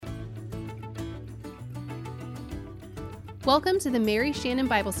Welcome to the Mary Shannon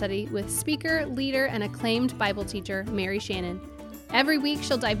Bible Study with speaker, leader, and acclaimed Bible teacher, Mary Shannon. Every week,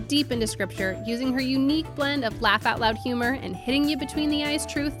 she'll dive deep into Scripture using her unique blend of laugh-out-loud humor and hitting you between the eyes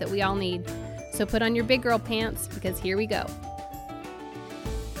truth that we all need. So put on your big girl pants, because here we go.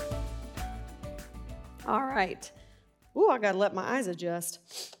 All right. Ooh, I got to let my eyes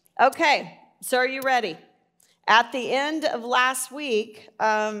adjust. Okay, so are you ready? At the end of last week,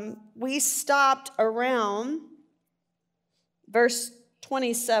 we stopped around verse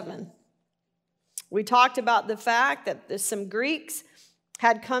 27. We talked about the fact that some Greeks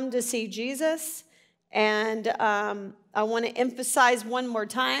had come to see Jesus. And I want to emphasize one more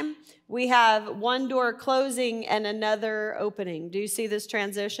time. We have one door closing and another opening. Do you see this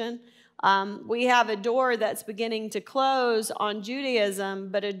transition? We have a door that's beginning to close on Judaism,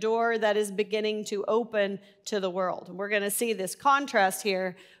 but a door that is beginning to open to the world. We're going to see this contrast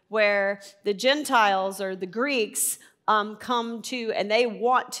here where the Gentiles or the Greeks come to, and they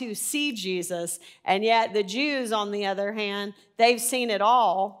want to see Jesus, and yet the Jews, on the other hand, they've seen it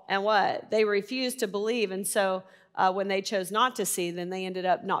all, and what? They refuse to believe, and so when they chose not to see, then they ended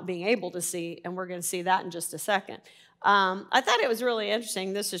up not being able to see, and we're going to see that in just a second. I thought it was really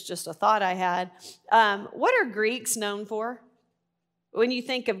interesting. This is just a thought I had. What are Greeks known for? When you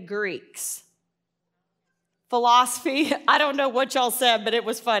think of Greeks? Philosophy. I don't know what y'all said, but it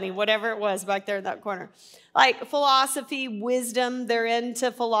was funny, whatever it was back there in that corner. Like philosophy, wisdom, they're into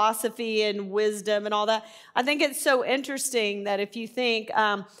philosophy and wisdom and all that. I think it's so interesting that if you think,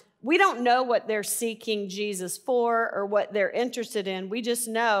 we don't know what they're seeking Jesus for or what they're interested in. We just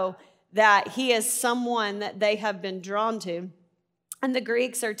know that he is someone that they have been drawn to. And the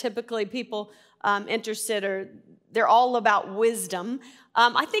Greeks are typically people interested, or they're all about wisdom.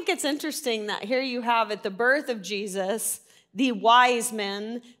 I think it's interesting that here you have at the birth of Jesus, the wise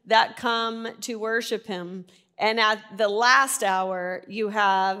men that come to worship him. And at the last hour, you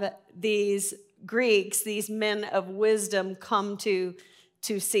have these Greeks, these men of wisdom come to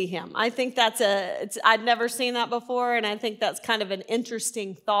see him. I think I'd never seen that before, and I think that's kind of an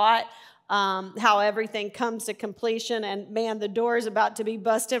interesting thought, how everything comes to completion, and man, the door is about to be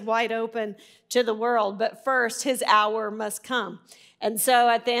busted wide open to the world, but first, his hour must come. And so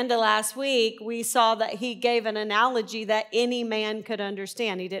at the end of last week, we saw that he gave an analogy that any man could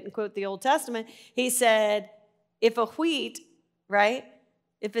understand. He didn't quote the Old Testament. He said, if a wheat, right,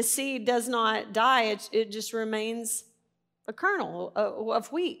 if a seed does not die, it just remains a kernel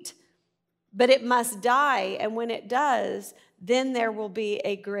of wheat. But it must die, and when it does, then there will be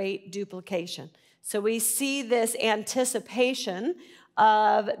a great duplication. So we see this anticipation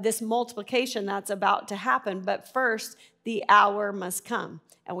of this multiplication that's about to happen. But first, the hour must come.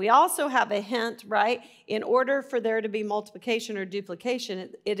 And we also have a hint, right? In order for there to be multiplication or duplication,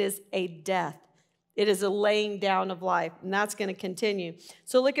 it is a death. It is a laying down of life, and that's going to continue.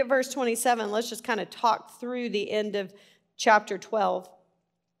 So look at verse 27. Let's just kind of talk through the end of chapter 12.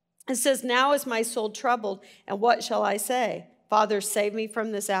 It says, now is my soul troubled, and what shall I say? Father, save me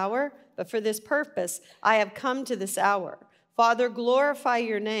from this hour, but for this purpose I have come to this hour. Father, glorify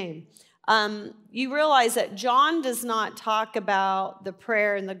your name. You realize that John does not talk about the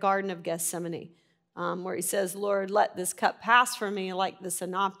prayer in the Garden of Gethsemane, where he says, Lord, let this cup pass from me, like the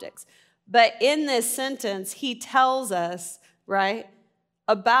synoptics. But in this sentence, he tells us, right,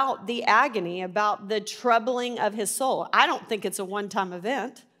 about the agony, about the troubling of his soul. I don't think it's a one-time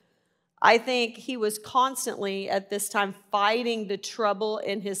event. I think he was constantly at this time fighting the trouble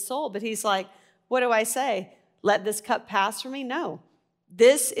in his soul. But he's like, what do I say? Let this cup pass from me? No.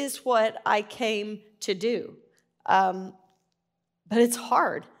 This is what I came to do. But it's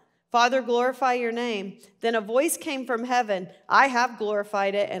hard. Father, glorify your name. Then a voice came from heaven. I have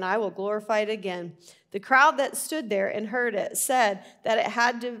glorified it, and I will glorify it again. The crowd that stood there and heard it said that it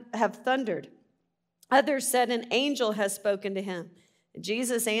had to have thundered. Others said an angel has spoken to him.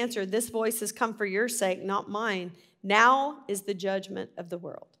 Jesus answered, this voice has come for your sake, not mine. Now is the judgment of the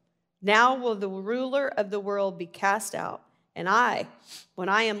world. Now will the ruler of the world be cast out. And I, when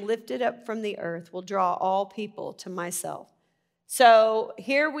I am lifted up from the earth, will draw all people to myself. So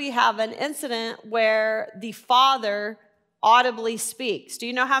here we have an incident where the Father audibly speaks. Do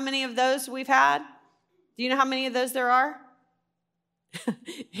you know how many of those we've had? Do you know how many of those there are?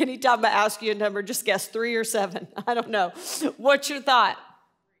 Anytime I ask you a number, just guess 3 or 7. I don't know. What's your thought?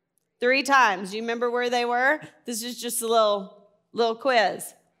 3 times. Do you remember where they were? This is just a little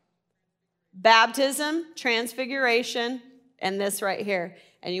quiz. Baptism, transfiguration, and this right here.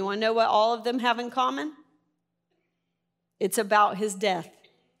 And you want to know what all of them have in common? It's about his death.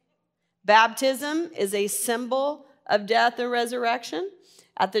 Baptism is a symbol of death and resurrection.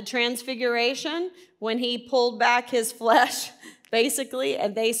 At the transfiguration, when he pulled back his flesh, basically,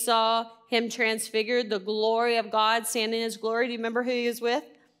 and they saw him transfigured, the glory of God standing in his glory. Do you remember who he was with?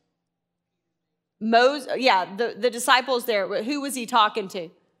 Moses, the disciples there. Who was he talking to?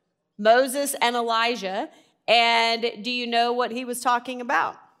 Moses and Elijah. And do you know what he was talking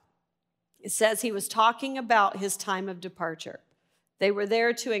about? It says he was talking about his time of departure. They were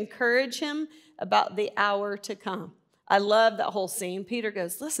there to encourage him about the hour to come. I love that whole scene. Peter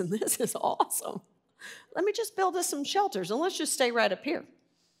goes, listen, this is awesome. Let me just build us some shelters and let's just stay right up here.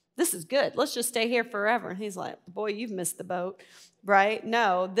 This is good. Let's just stay here forever. And he's like, boy, you've missed the boat, right?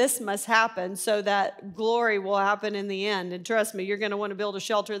 No, this must happen so that glory will happen in the end. And trust me, you're going to want to build a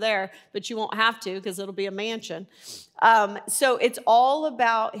shelter there, but you won't have to because it'll be a mansion. So it's all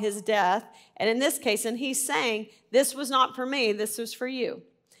about his death. And in this case, and he's saying, this was not for me, this was for you.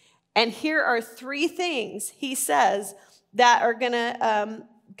 And here are 3 things he says that are going to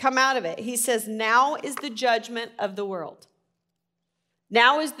come out of it. He says, now is the judgment of the world.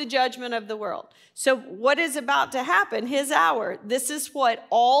 Now is the judgment of the world. So what is about to happen? His hour. This is what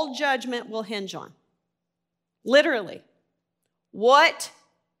all judgment will hinge on. Literally. What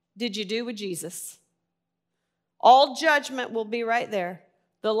did you do with Jesus? All judgment will be right there.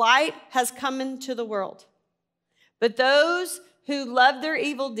 The light has come into the world. But those who loved their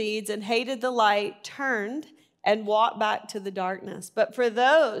evil deeds and hated the light turned and walked back to the darkness. But for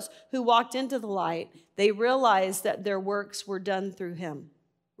those who walked into the light, they realized that their works were done through him,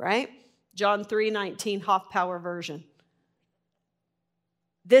 right? John 3:19, Hoff-Power version.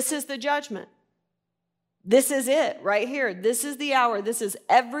 This is the judgment. This is it right here. This is the hour. This is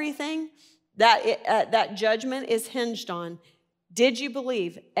everything that judgment is hinged on. Did you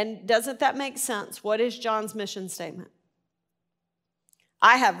believe? And doesn't that make sense? What is John's mission statement?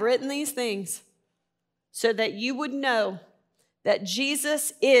 I have written these things so that you would know that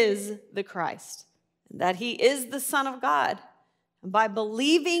Jesus is the Christ, and that he is the Son of God. And by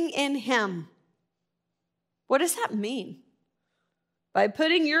believing in him, what does that mean? By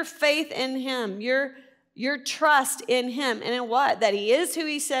putting your faith in him, your trust in him, and in what? That he is who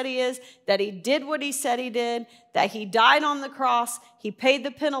he said he is, that he did what he said he did, that he died on the cross, he paid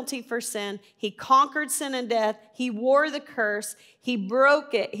the penalty for sin, he conquered sin and death, he wore the curse, he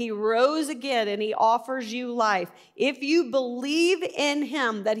broke it, he rose again, and he offers you life. If you believe in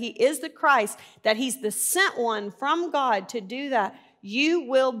him, that he is the Christ, that he's the sent one from God to do that, you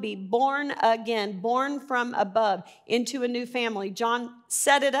will be born again, born from above into a new family. John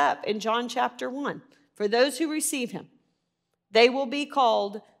set it up in John chapter 1. For those who receive him, they will be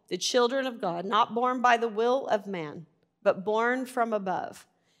called the children of God, not born by the will of man, but born from above.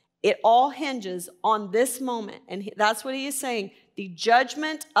 It all hinges on this moment. And that's what he is saying. The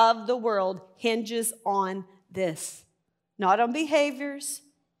judgment of the world hinges on this. Not on behaviors,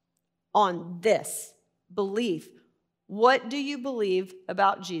 on this belief. What do you believe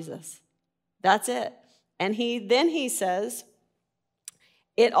about Jesus? That's it. And then he says,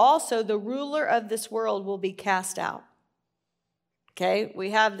 it also, the ruler of this world will be cast out. Okay,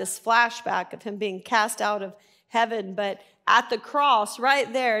 we have this flashback of him being cast out of heaven, but at the cross,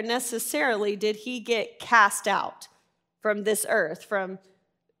 right there, necessarily did he get cast out from this earth, from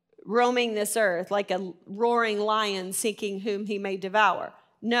roaming this earth like a roaring lion seeking whom he may devour.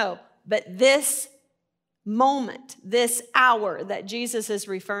 No, but this moment, this hour that Jesus is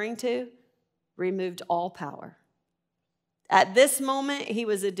referring to, removed all power. At this moment, he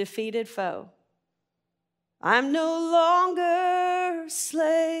was a defeated foe. I'm no longer a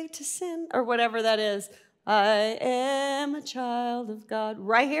slave to sin, or whatever that is. I am a child of God.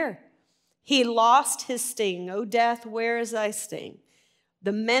 Right here. He lost his sting. Oh, death, where is thy sting?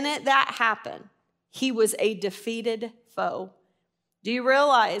 The minute that happened, he was a defeated foe. Do you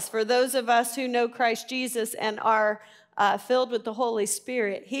realize, for those of us who know Christ Jesus and are filled with the Holy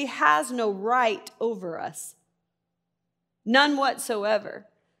Spirit, he has no right over us. None whatsoever.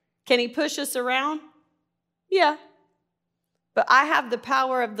 Can he push us around? Yeah. But I have the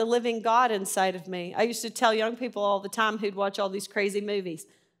power of the living God inside of me. I used to tell young people all the time who'd watch all these crazy movies,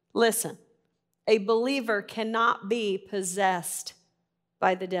 listen, a believer cannot be possessed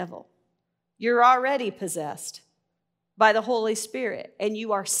by the devil. You're already possessed by the Holy Spirit, and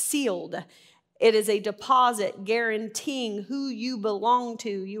you are sealed. It is a deposit guaranteeing who you belong to.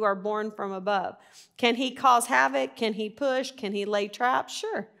 You are born from above. Can he cause havoc? Can he push? Can he lay traps?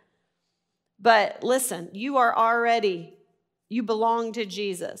 Sure. But listen, you belong to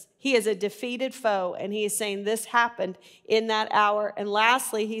Jesus. He is a defeated foe, and he is saying this happened in that hour. And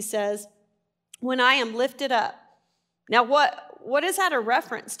lastly, he says, when I am lifted up. Now, what is that a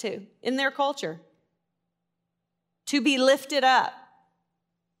reference to in their culture? To be lifted up.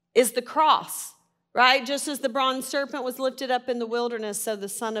 is the cross, right? Just as the bronze serpent was lifted up in the wilderness, so the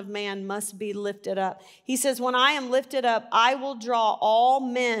Son of Man must be lifted up. He says, when I am lifted up, I will draw all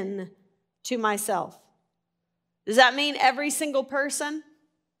men to myself. Does that mean every single person?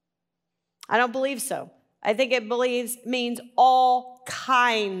 I don't believe so. I think it means all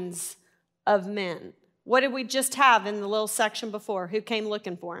kinds of men. What did we just have in the little section before? Who came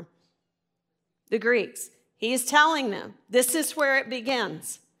looking for him? The Greeks. He's telling them, this is where it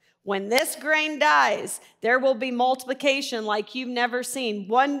begins. When this grain dies, there will be multiplication like you've never seen.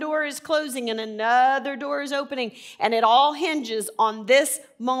 One door is closing and another door is opening. And it all hinges on this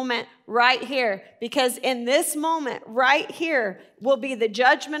moment right here. Because in this moment right here will be the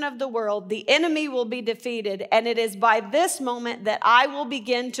judgment of the world. The enemy will be defeated. And it is by this moment that I will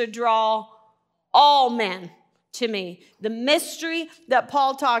begin to draw all men to me. The mystery that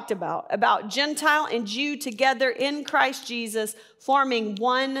Paul talked about Gentile and Jew together in Christ Jesus, forming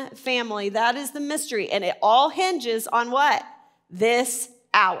one family. That is the mystery. And it all hinges on what? This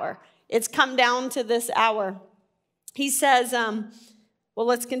hour. It's come down to this hour. He says, well,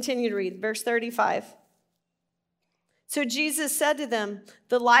 let's continue to read. Verse 35. So Jesus said to them,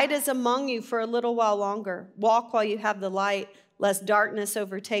 the light is among you for a little while longer. Walk while you have the light, lest darkness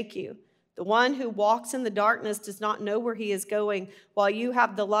overtake you. The one who walks in the darkness does not know where he is going. While you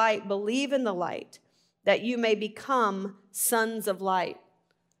have the light, believe in the light, that you may become sons of light.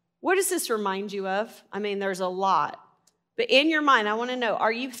 What does this remind you of? I mean, there's a lot. But in your mind, I want to know,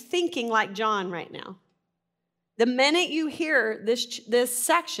 are you thinking like John right now? The minute you hear this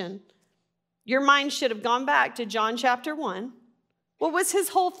section, your mind should have gone back to John chapter 1. What was his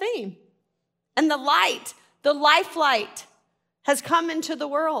whole theme? And the light, the life light, has come into the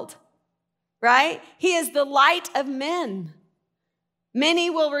world. Right? He is the light of men. Many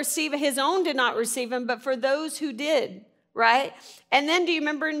will receive, his own did not receive him, but for those who did, right? And then do you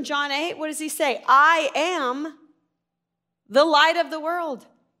remember in John 8, what does he say? I am the light of the world.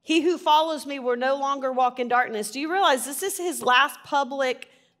 He who follows me will no longer walk in darkness. Do you realize this is his last public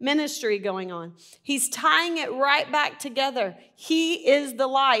ministry going on? He's tying it right back together. He is the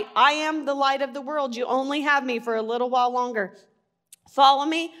light. I am the light of the world. You only have me for a little while longer. Follow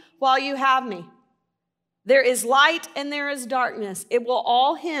me while you have me. There is light and there is darkness. It will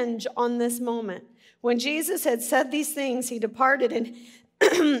all hinge on this moment. When Jesus had said these things, he departed and,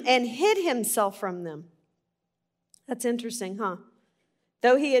 and hid himself from them. That's interesting, huh?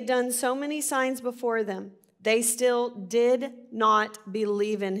 Though he had done so many signs before them, they still did not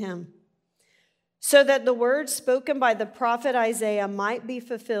believe in him. So that the words spoken by the prophet Isaiah might be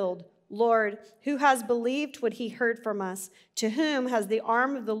fulfilled. Lord, who has believed what he heard from us? To whom has the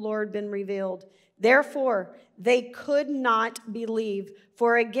arm of the Lord been revealed? Therefore, they could not believe.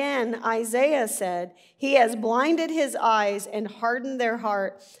 For again, Isaiah said, he has blinded his eyes and hardened their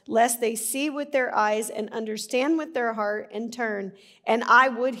heart, lest they see with their eyes and understand with their heart and turn, and I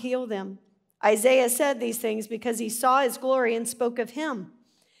would heal them. Isaiah said these things because he saw his glory and spoke of him.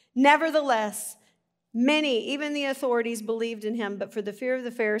 Nevertheless, many, even the authorities, believed in him, but for the fear of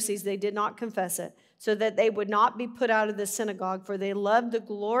the Pharisees, they did not confess it, so that they would not be put out of the synagogue, for they loved the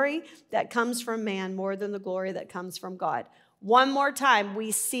glory that comes from man more than the glory that comes from God. One more time,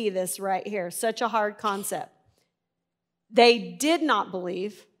 we see this right here. Such a hard concept. They did not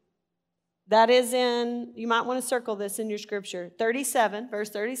believe. That is in, you might want to circle this in your scripture, 37, verse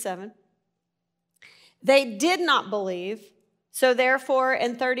 37. They did not believe. So therefore,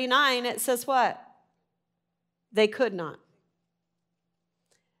 in 39, it says what? They could not.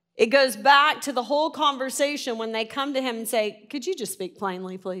 It goes back to the whole conversation when they come to him and say, could you just speak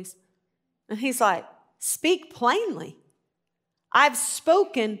plainly, please? And he's like, speak plainly. I've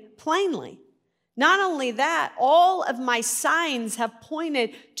spoken plainly. Not only that, all of my signs have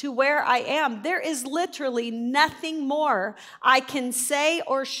pointed to where I am. There is literally nothing more I can say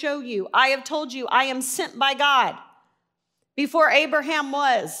or show you. I have told you I am sent by God. Before Abraham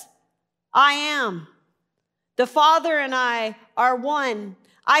was, I am. The Father and I are one.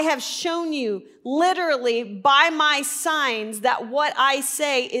 I have shown you literally by my signs that what I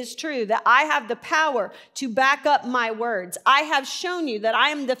say is true, that I have the power to back up my words. I have shown you that I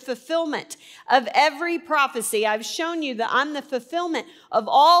am the fulfillment of every prophecy. I've shown you that I'm the fulfillment of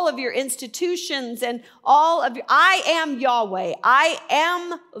all of your institutions and all of your, I am Yahweh. I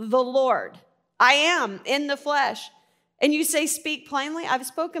am the Lord. I am in the flesh. And you say, speak plainly? I've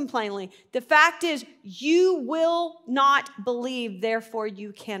spoken plainly. The fact is, you will not believe, therefore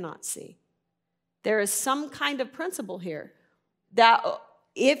you cannot see. There is some kind of principle here that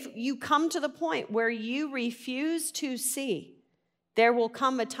if you come to the point where you refuse to see, there will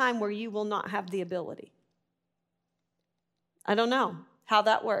come a time where you will not have the ability. I don't know. how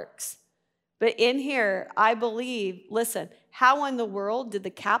that works. But in here, I believe, listen, how in the world did the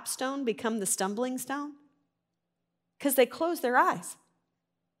capstone become the stumbling stone? Because they closed their eyes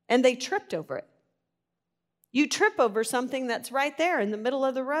and they tripped over it. You trip over something that's right there in the middle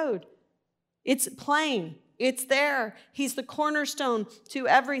of the road. It's plain. It's there. He's the cornerstone to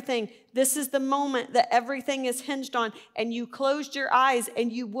everything. This is the moment that everything is hinged on, and you closed your eyes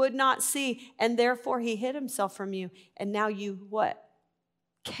and you would not see, and therefore he hid himself from you, and now you what?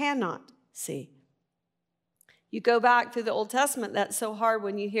 Cannot see. You go back through the Old Testament, that's so hard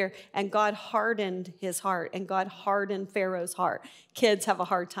when you hear, and God hardened his heart, and God hardened Pharaoh's heart. Kids have a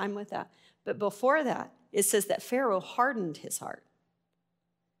hard time with that. But before that, it says that Pharaoh hardened his heart.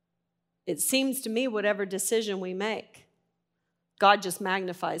 It seems to me whatever decision we make, God just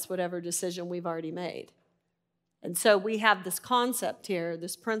magnifies whatever decision we've already made. And so we have this concept here,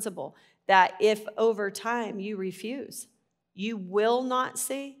 this principle, that if over time you refuse, you will not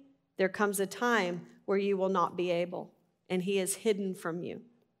see, there comes a time where you will not be able, and he is hidden from you.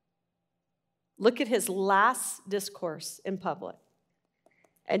 Look at his last discourse in public.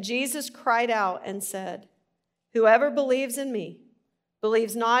 And Jesus cried out and said, "Whoever believes in me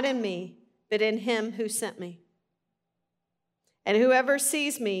believes not in me, but in him who sent me. And whoever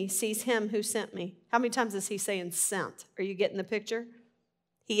sees me sees him who sent me." How many times is he saying sent? Are you getting the picture?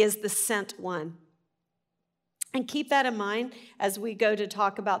 He is the sent one. And keep that in mind as we go to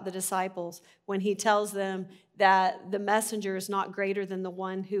talk about the disciples when he tells them that the messenger is not greater than the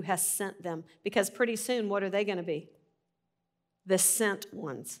one who has sent them. Because pretty soon, what are they going to be? The sent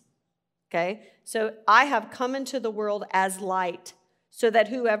ones. Okay? So I have come into the world as light, so that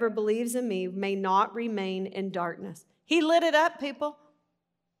whoever believes in me may not remain in darkness. He lit it up, people.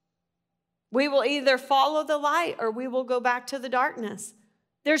 We will either follow the light or we will go back to the darkness.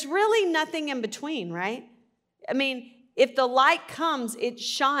 There's really nothing in between, right? I mean, if the light comes, it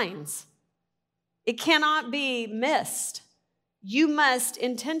shines. It cannot be missed. You must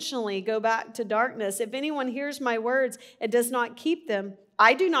intentionally go back to darkness. If anyone hears my words and does not keep them,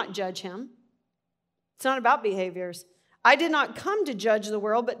 I do not judge him. It's not about behaviors. I did not come to judge the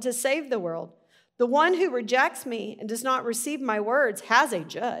world, but to save the world. The one who rejects me and does not receive my words has a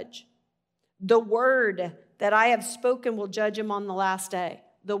judge. The word that I have spoken will judge him on the last day.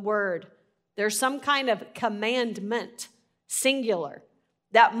 The word. There's some kind of commandment, singular,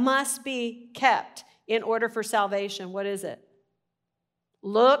 that must be kept in order for salvation. What is it?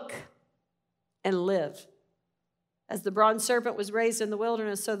 Look and live. As the bronze serpent was raised in the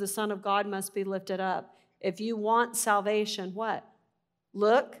wilderness, so the Son of God must be lifted up. If you want salvation, what?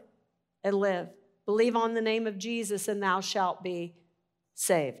 Look and live. Believe on the name of Jesus, and thou shalt be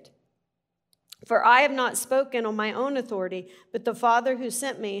saved. For I have not spoken on my own authority, but the Father who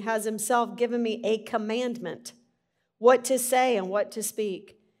sent me has himself given me a commandment, what to say and what to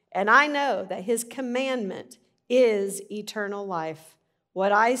speak. And I know that his commandment is eternal life.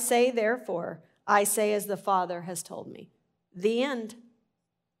 What I say, therefore, I say as the Father has told me. The end.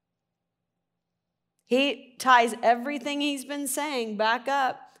 He ties everything he's been saying back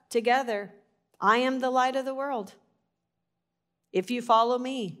up together. I am the light of the world. If you follow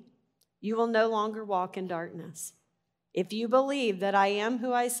me, you will no longer walk in darkness. If you believe that I am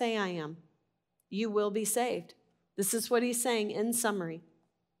who I say I am, you will be saved. This is what he's saying in summary.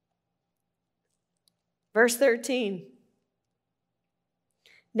 Verse 13.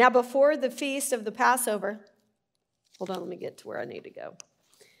 Now before the feast of the Passover, hold on, let me get to where I need to go.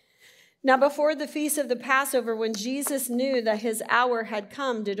 Now before the feast of the Passover, when Jesus knew that his hour had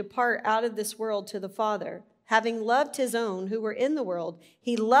come to depart out of this world to the Father, having loved his own who were in the world,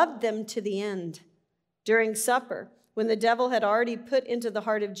 he loved them to the end. During supper, when the devil had already put into the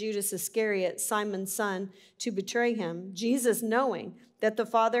heart of Judas Iscariot, Simon's son, to betray him, Jesus, knowing that the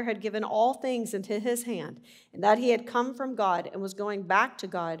Father had given all things into his hand, and that he had come from God and was going back to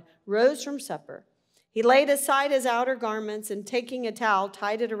God, rose from supper. He laid aside his outer garments, and taking a towel,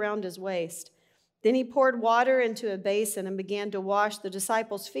 tied it around his waist. Then he poured water into a basin and began to wash the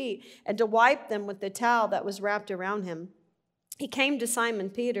disciples' feet and to wipe them with the towel that was wrapped around him. He came to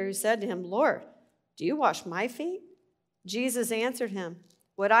Simon Peter, who said to him, "Lord, do you wash my feet?" Jesus answered him,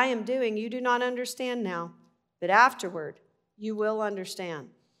 "What I am doing you do not understand now, but afterward you will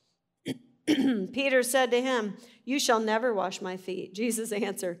understand." Peter said to him, "You shall never wash my feet." Jesus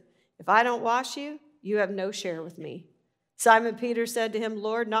answered, "If I don't wash you, you have no share with me." Simon Peter said to him,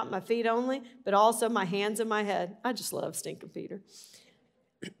 "Lord, not my feet only, but also my hands and my head." I just love stinking Peter.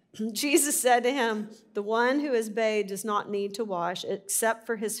 Jesus said to him, "The one who is bathed does not need to wash except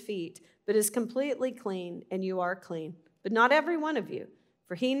for his feet, but is completely clean, and you are clean. But not every one of you."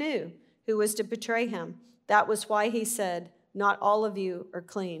 For he knew who was to betray him. That was why he said, not all of you are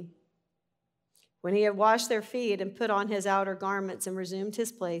clean." When he had washed their feet and put on his outer garments and resumed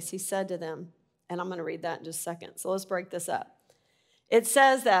his place, he said to them, and I'm going to read that in just a second, so let's break this up. It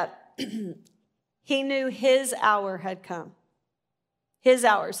says that he knew his hour had come. His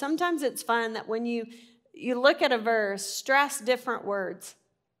hour. Sometimes it's fun that when you look at a verse, stress different words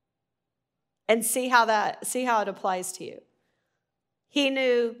and see how it applies to you. He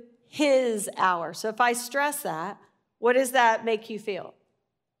knew his hour. So if I stress that, what does that make you feel?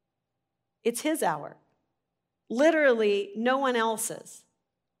 It's his hour. Literally, no one else's.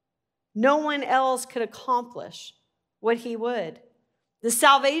 No one else could accomplish what he would. The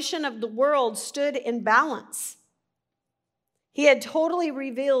salvation of the world stood in balance. He had totally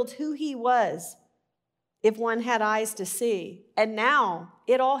revealed who he was if one had eyes to see. And now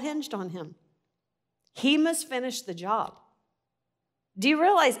it all hinged on him. He must finish the job. Do you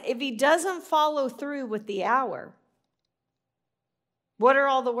realize if he doesn't follow through with the hour, what are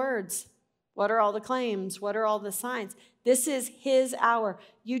all the words? What are all the claims? What are all the signs? This is his hour.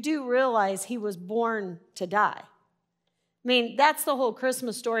 You do realize he was born to die. I mean, that's the whole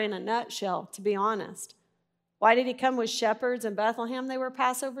Christmas story in a nutshell, to be honest. Why did he come with shepherds in Bethlehem? They were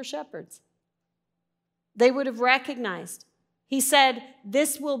Passover shepherds. They would have recognized. He said,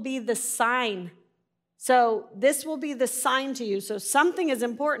 this will be the sign. So this will be the sign to you. So something is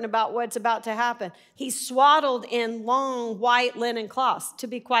important about what's about to happen. He's swaddled in long white linen cloths, to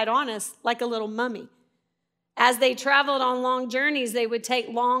be quite honest, like a little mummy. As they traveled on long journeys, they would take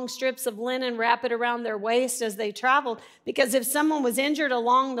long strips of linen, wrap it around their waist as they traveled, because if someone was injured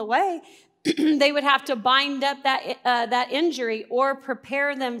along the way, they would have to bind up that injury or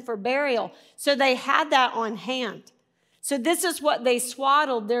prepare them for burial. So they had that on hand. So this is what they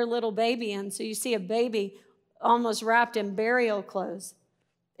swaddled their little baby in. So you see a baby almost wrapped in burial clothes.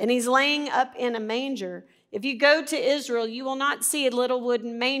 And he's laying up in a manger. If you go to Israel, you will not see little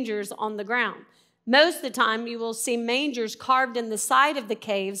wooden mangers on the ground. Most of the time, you will see mangers carved in the side of the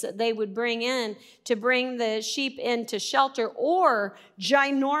caves that they would bring in to bring the sheep into shelter, or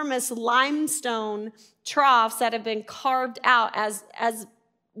ginormous limestone troughs that have been carved out as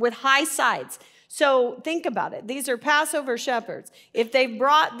with high sides. So think about it. These are Passover shepherds. If they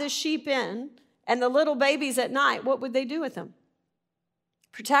brought the sheep in and the little babies at night, what would they do with them?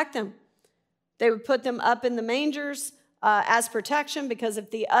 Protect them. They would put them up in the mangers as protection, because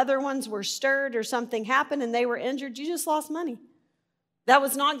if the other ones were stirred or something happened and they were injured, you just lost money. That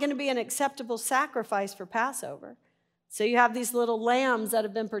was not going to be an acceptable sacrifice for Passover. So you have these little lambs that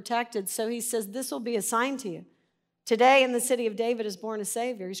have been protected. So he says, this will be a sign to you. Today in the city of David is born a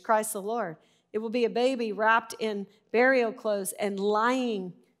Savior. He's Christ the Lord. It will be a baby wrapped in burial clothes and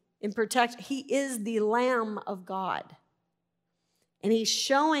lying in protection. He is the Lamb of God. And he's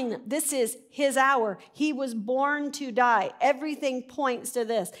showing them this is his hour. He was born to die. Everything points to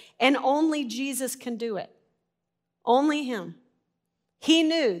this. And only Jesus can do it. Only him. He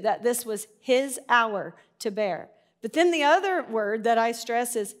knew that this was his hour to bear. But then the other word that I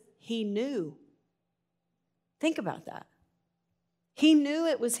stress is he knew. Think about that. He knew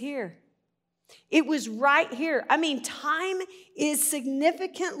it was here. It was right here. I mean, time is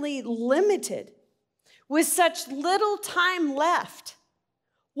significantly limited. With such little time left,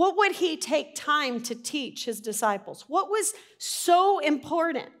 what would he take time to teach his disciples? What was so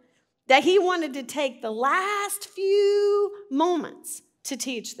important that he wanted to take the last few moments to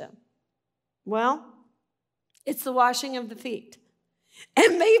teach them? Well, it's the washing of the feet.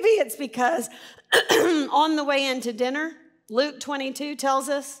 And maybe it's because on the way into dinner, Luke 22 tells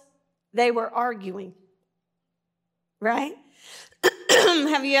us they were arguing, right?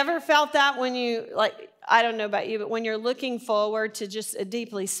 Have you ever felt that when you, I don't know about you, but when you're looking forward to just a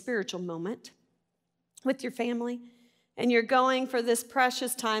deeply spiritual moment with your family and you're going for this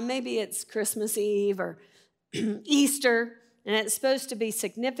precious time, maybe it's Christmas Eve or Easter, and it's supposed to be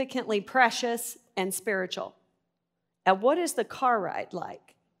significantly precious and spiritual. And what is the car ride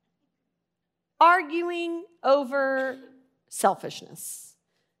like? Arguing over selfishness.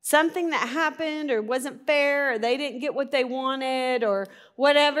 Something that happened or wasn't fair, or they didn't get what they wanted or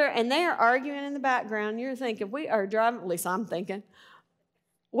whatever, and they are arguing in the background. You're thinking, we are driving, at least I'm thinking,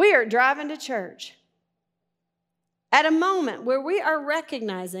 we are driving to church at a moment where we are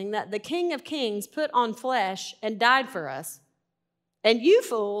recognizing that the King of Kings put on flesh and died for us. And you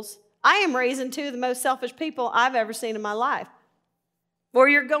fools, I am raising two of the most selfish people I've ever seen in my life. Or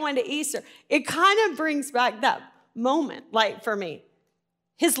you're going to Easter. It kind of brings back that moment, for me.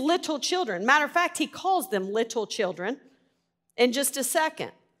 His little children. Matter of fact, he calls them little children in just a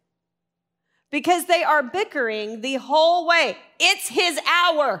second. Because they are bickering the whole way. It's his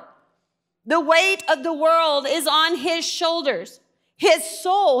hour. The weight of the world is on his shoulders. His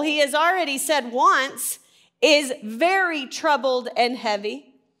soul, he has already said once, is very troubled and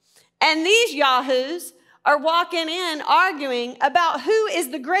heavy. And these yahoos are walking in arguing about who is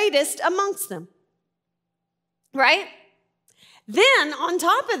the greatest amongst them. Right? Then on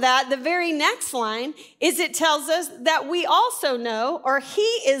top of that, the very next line is it tells us that we also know, or he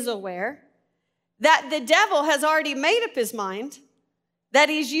is aware, that the devil has already made up his mind that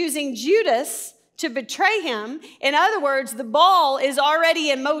he's using Judas to betray him. In other words, the ball is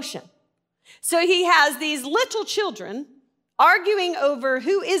already in motion. So he has these little children arguing over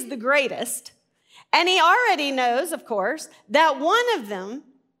who is the greatest. And he already knows, of course, that one of them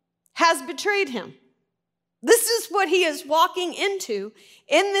has betrayed him. This is what he is walking into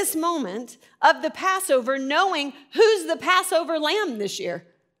in this moment of the Passover, knowing who's the Passover lamb this year.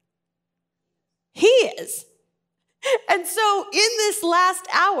 He is. And so in this last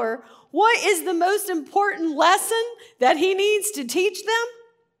hour, what is the most important lesson that he needs to teach them?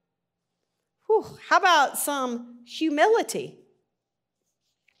 How about some humility?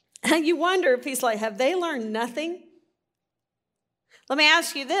 And you wonder if he's like, have they learned nothing? Let me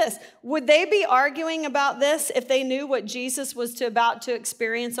ask you this. Would they be arguing about this if they knew what Jesus was about to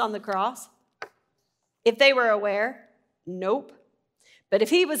experience on the cross? If they were aware? Nope. But if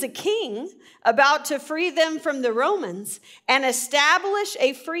he was a king about to free them from the Romans and establish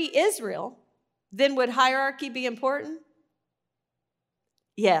a free Israel, then would hierarchy be important?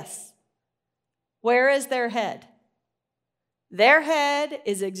 Yes. Where is their head? Their head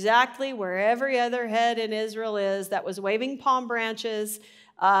is exactly where every other head in Israel is that was waving palm branches,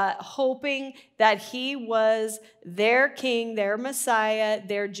 hoping that he was their king, their Messiah,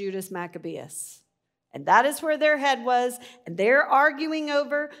 their Judas Maccabeus. And that is where their head was, and they're arguing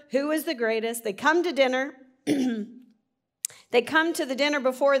over who is the greatest. They come to dinner. They come to the dinner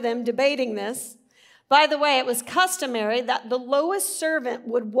before them debating this. By the way, it was customary that the lowest servant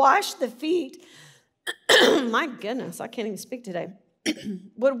would wash the feet. My goodness, I can't even speak today.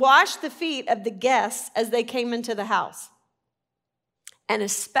 Would wash the feet of the guests as they came into the house, and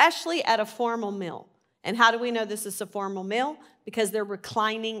especially at a formal meal. And how do we know this is a formal meal? Because they're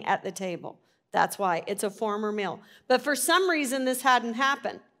reclining at the table. That's why it's a formal meal. But for some reason, this hadn't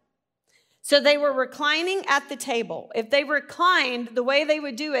happened. So they were reclining at the table. If they reclined, the way they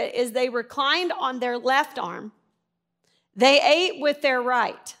would do it is they reclined on their left arm. They ate with their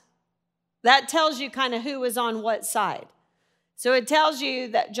right. That tells you kind of who was on what side. So it tells you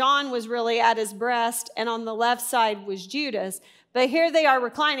that John was really at his breast, and on the left side was Judas. But here they are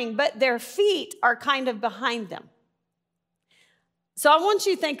reclining, but their feet are kind of behind them. So I want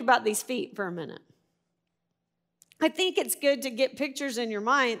you to think about these feet for a minute. I think it's good to get pictures in your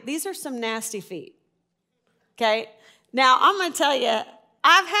mind. These are some nasty feet, okay? Now, I'm going to tell you,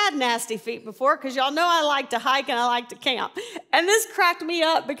 I've had nasty feet before because y'all know I like to hike and I like to camp. And this cracked me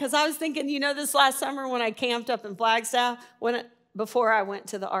up because I was thinking, this last summer when I camped up in Flagstaff, before I went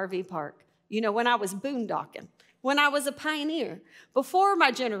to the RV park, when I was boondocking, when I was a pioneer, before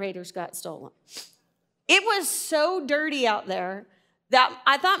my generators got stolen. It was so dirty out there that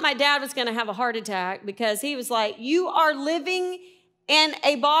I thought my dad was going to have a heart attack because he was like, you are living in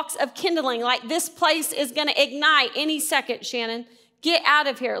a box of kindling. Like, this place is going to ignite any second, Shannon. Get out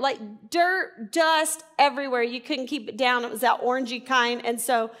of here. Like, dirt, dust everywhere. You couldn't keep it down. It was that orangey kind. And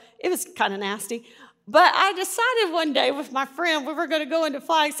so it was kind of nasty. But I decided one day with my friend, we were going to go into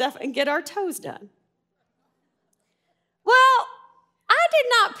Flagstaff and get our toes done. Well, I did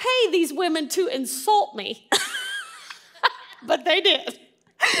not pay these women to insult me. But they did. And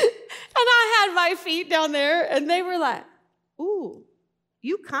I had my feet down there, and they were like, ooh,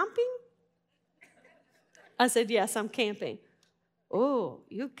 you camping? I said, yes, I'm camping. Oh,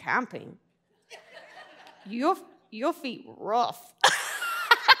 you camping. Your feet rough. And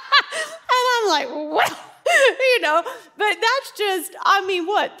I'm like, well, but that's just,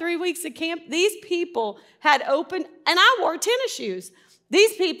 3 weeks of camp? These people had open, and I wore tennis shoes.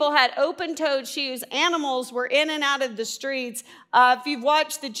 These people had open-toed shoes. Animals were in and out of the streets. If you've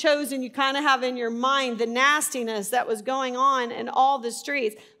watched The Chosen, you kind of have in your mind the nastiness that was going on in all the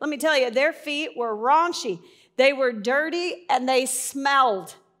streets. Let me tell you, their feet were raunchy. They were dirty, and they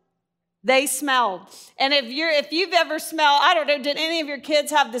smelled. They smelled. And if you've ever smelled, I don't know, did any of your kids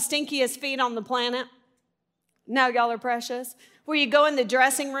have the stinkiest feet on the planet? No, y'all are precious. Where you go in the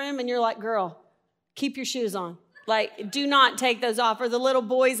dressing room, and you're like, girl, keep your shoes on. Like, do not take those off. Or the little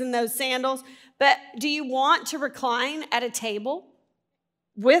boys in those sandals. But do you want to recline at a table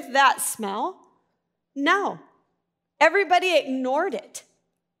with that smell? No. Everybody ignored it.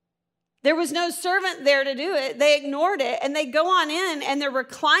 There was no servant there to do it. They ignored it, and they go on in, and they're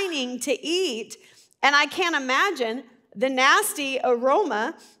reclining to eat. And I can't imagine the nasty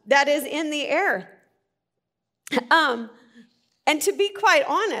aroma that is in the air. And to be quite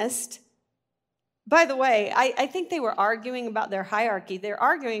honest, by the way, I think they were arguing about their hierarchy. They're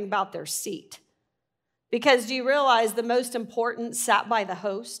arguing about their seat. Because do you realize the most important sat by the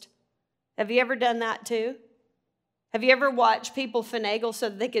host? Have you ever done that too? Have you ever watched people finagle so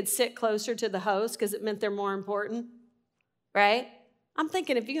that they could sit closer to the host because it meant they're more important? Right? I'm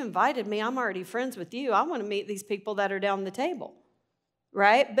thinking, if you invited me, I'm already friends with you. I want to meet these people that are down the table.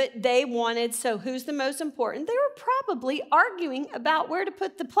 Right? But they wanted, so who's the most important? They were probably arguing about where to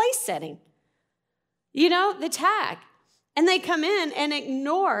put the place setting. You know, the tag. And they come in and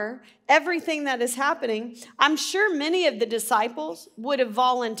ignore everything that is happening. I'm sure many of the disciples would have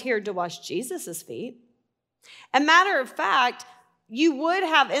volunteered to wash Jesus' feet. As a matter of fact, you would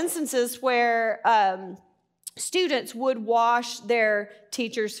have instances where students would wash their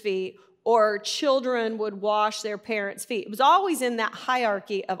teacher's feet, or children would wash their parents' feet. It was always in that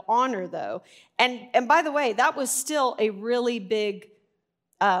hierarchy of honor, though. And by the way, that was still a really big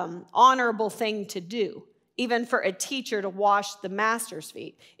honorable thing to do, even for a teacher to wash the master's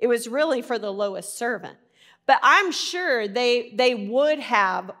feet. It was really for the lowest servant. But I'm sure they would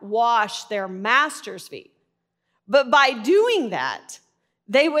have washed their master's feet. But by doing that,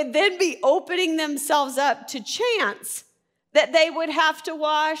 they would then be opening themselves up to chance that they would have to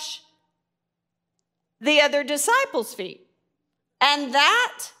wash the other disciples' feet. And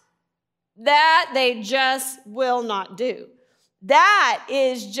that they just will not do.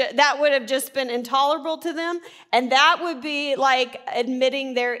 That would have just been intolerable to them, and that would be like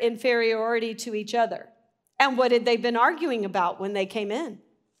admitting their inferiority to each other. And what had they been arguing about when they came in?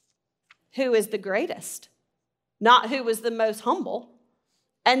 Who is the greatest? Not who was the most humble.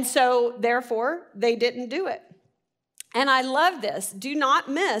 And so, therefore, they didn't do it. And I love this. Do not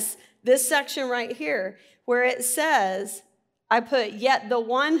miss this section right here where it says, I put, yet the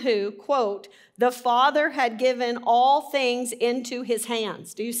one who, quote, the Father had given all things into his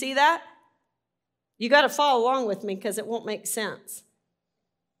hands. Do you see that? You got to follow along with me because it won't make sense.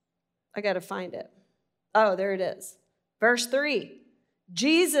 I got to find it. Oh, there it is. Verse 3,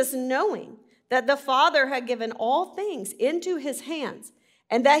 Jesus, knowing that the Father had given all things into his hands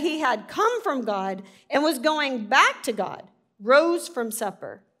and that he had come from God and was going back to God, rose from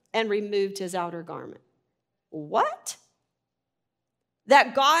supper and removed his outer garment. What?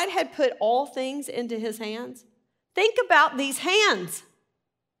 That God had put all things into his hands? Think about these hands.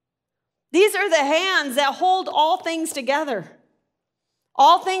 These are the hands that hold all things together.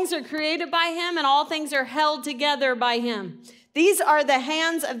 All things are created by him, and all things are held together by him. These are the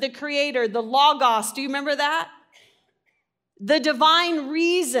hands of the Creator, the Logos. Do you remember that? The divine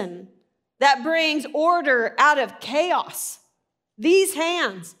reason that brings order out of chaos. These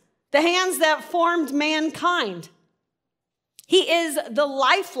hands, the hands that formed mankind. He is the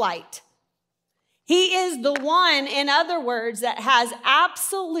lifelight. He is the one, in other words, that has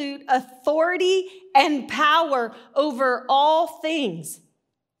absolute authority and power over all things.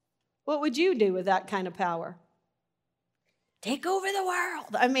 What would you do with that kind of power? Take over the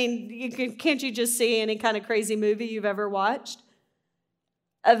world. I mean, can't you just see any kind of crazy movie you've ever watched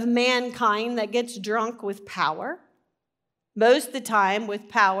of mankind that gets drunk with power? Most of the time, with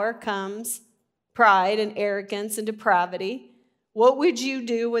power comes pride and arrogance and depravity. What would you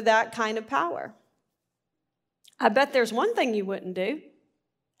do with that kind of power? I bet there's one thing you wouldn't do.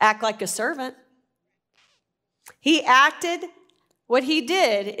 Act like a servant. He acted what he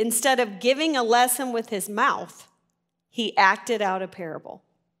did. Instead of giving a lesson with his mouth, he acted out a parable.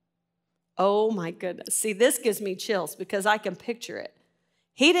 Oh my goodness. See, this gives me chills because I can picture it.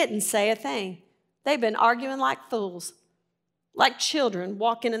 He didn't say a thing. They've been arguing like fools, like children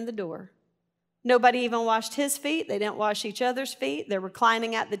walking in the door. Nobody even washed his feet. They didn't wash each other's feet. They're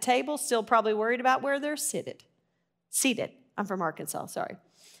reclining at the table, still probably worried about where they're seated. I'm from Arkansas, sorry.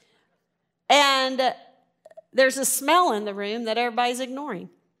 And there's a smell in the room that everybody's ignoring.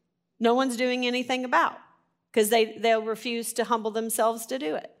 No one's doing anything about because they'll refuse to humble themselves to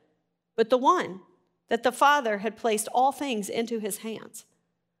do it. But the one that the Father had placed all things into his hands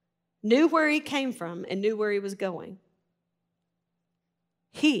knew where he came from and knew where he was going.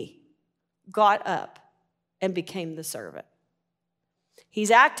 He got up and became the servant.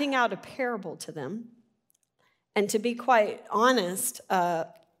 He's acting out a parable to them. And to be quite honest,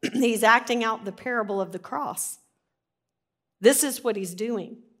 he's acting out the parable of the cross. This is what he's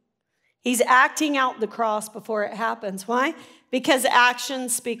doing. He's acting out the cross before it happens. Why? Because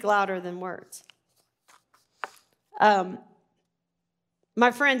actions speak louder than words.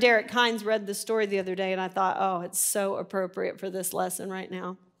 My friend Derek Hines read the story the other day, and I thought, oh, it's so appropriate for this lesson right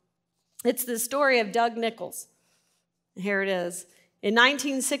now. It's the story of Doug Nichols. Here it is. In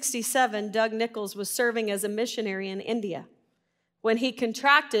 1967, Doug Nichols was serving as a missionary in India when he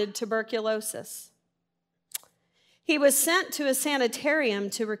contracted tuberculosis. He was sent to a sanitarium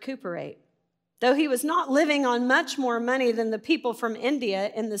to recuperate. Though he was not living on much more money than the people from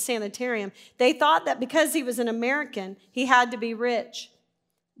India in the sanitarium, they thought that because he was an American, he had to be rich.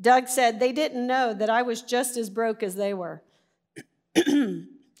 Doug said, they didn't know that I was just as broke as they were.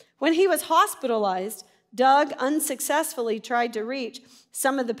 When he was hospitalized, Doug unsuccessfully tried to reach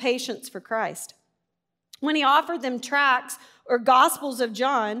some of the patients for Christ. When he offered them tracts or Gospels of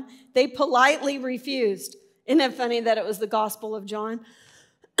John, they politely refused. Isn't it funny that it was the Gospel of John?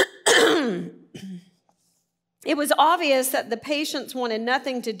 It was obvious that the patients wanted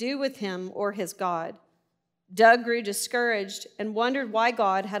nothing to do with him or his God. Doug grew discouraged and wondered why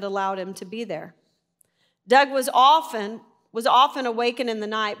God had allowed him to be there. Doug was often awakened in the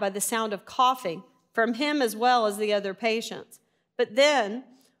night by the sound of coughing from him as well as the other patients. But then,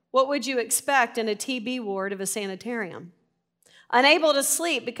 what would you expect in a TB ward of a sanitarium? Unable to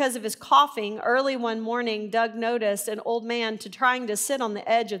sleep because of his coughing, early one morning, Doug noticed an old man trying to sit on the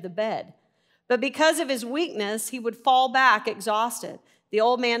edge of the bed. But because of his weakness, he would fall back exhausted. The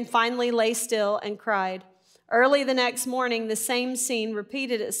old man finally lay still and cried. Early the next morning, the same scene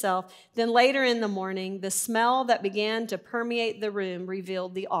repeated itself. Then later in the morning, the smell that began to permeate the room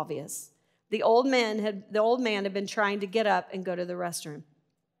revealed the obvious. The old man had been trying to get up and go to the restroom.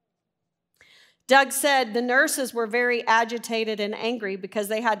 Doug said the nurses were very agitated and angry because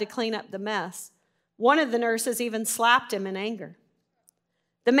they had to clean up the mess. One of the nurses even slapped him in anger.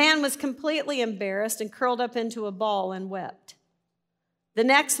 The man was completely embarrassed and curled up into a ball and wept. The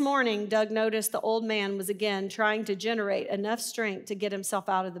next morning, Doug noticed the old man was again trying to generate enough strength to get himself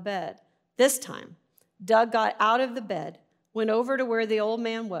out of the bed. This time, Doug got out of the bed, went over to where the old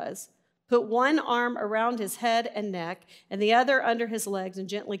man was, put one arm around his head and neck and the other under his legs and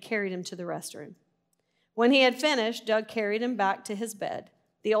gently carried him to the restroom. When he had finished, Doug carried him back to his bed.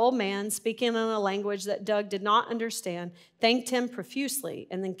 The old man, speaking in a language that Doug did not understand, thanked him profusely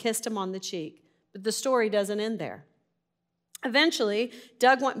and then kissed him on the cheek. But the story doesn't end there. Eventually,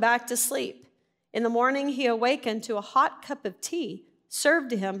 Doug went back to sleep. In the morning, he awakened to a hot cup of tea served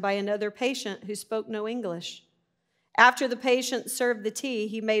to him by another patient who spoke no English. After the patient served the tea,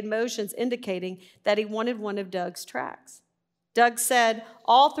 he made motions indicating that he wanted one of Doug's tracts. Doug said,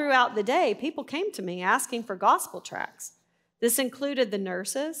 all throughout the day, people came to me asking for gospel tracts. This included the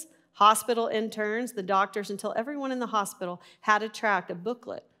nurses, hospital interns, the doctors, until everyone in the hospital had a tract, a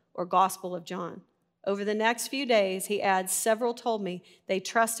booklet, or Gospel of John. Over the next few days, he adds, several told me they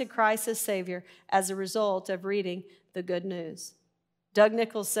trusted Christ as Savior as a result of reading the good news. Doug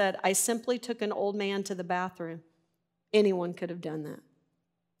Nichols said, I simply took an old man to the bathroom. Anyone could have done that.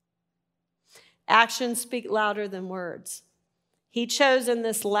 Actions speak louder than words. He chose in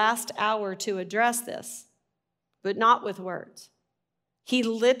this last hour to address this, but not with words. He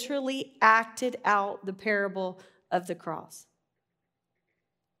literally acted out the parable of the cross.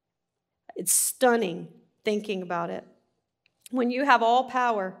 It's stunning thinking about it. When you have all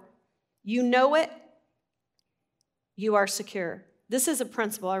power, you know it, you are secure. This is a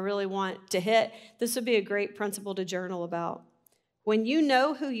principle I really want to hit. This would be a great principle to journal about. When you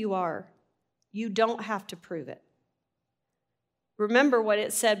know who you are, you don't have to prove it. Remember what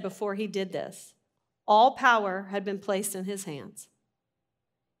it said before he did this. All power had been placed in his hands.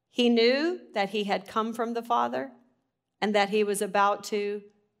 He knew that he had come from the Father and that he was about to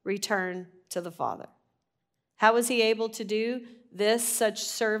return to the Father. How was he able to do this, such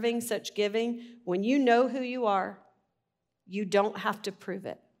serving, such giving? When you know who you are, you don't have to prove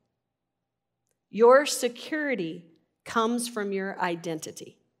it. Your security comes from your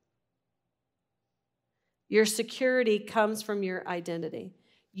identity. Your security comes from your identity.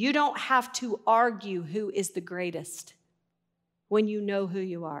 You don't have to argue who is the greatest when you know who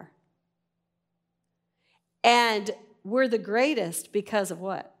you are. And we're the greatest because of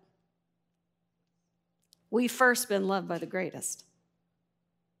what? We've first been loved by the greatest.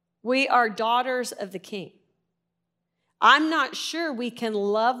 We are daughters of the King. I'm not sure we can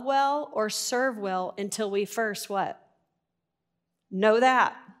love well or serve well until we first what? Know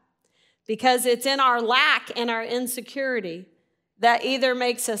that. Because it's in our lack and our insecurity that either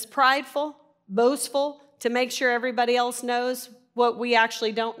makes us prideful, boastful, to make sure everybody else knows what we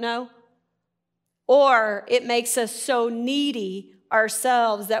actually don't know, or it makes us so needy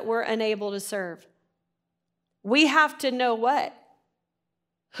ourselves that we're unable to serve. We have to know what?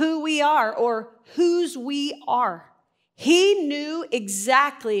 Who we are or whose we are. He knew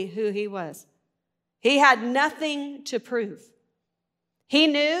exactly who he was. He had nothing to prove. He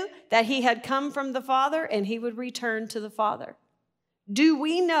knew that he had come from the Father and he would return to the Father. Do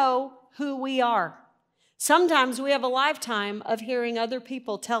we know who we are? Sometimes we have a lifetime of hearing other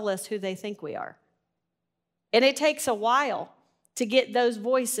people tell us who they think we are. And it takes a while to get those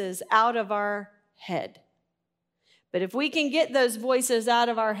voices out of our head. But if we can get those voices out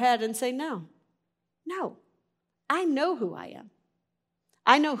of our head and say, no, I know who I am.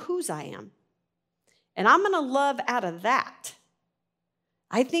 I know whose I am. And I'm going to love out of that.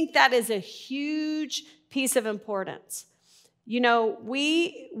 I think that is a huge piece of importance. You know,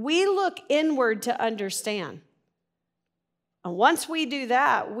 we look inward to understand. And once we do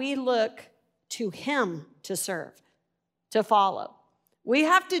that, we look to him to serve, to follow. We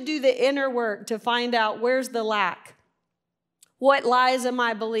have to do the inner work to find out where's the lack. What lies am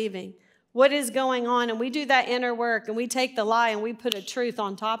I believing? What is going on? And we do that inner work and we take the lie and we put a truth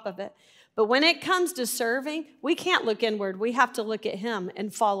on top of it. But when it comes to serving, we can't look inward. We have to look at him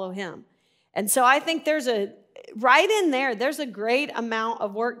and follow him. And so I think there's a great amount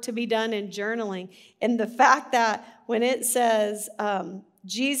of work to be done in journaling. And the fact that when it says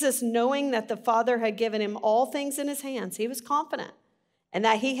Jesus, knowing that the Father had given him all things in his hands, he was confident. And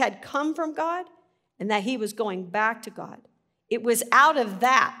that he had come from God and that he was going back to God. It was out of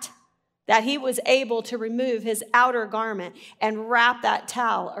that he was able to remove his outer garment and wrap that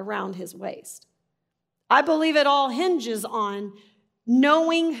towel around his waist. I believe it all hinges on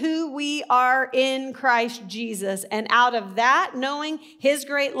knowing who we are in Christ Jesus. And out of that, knowing his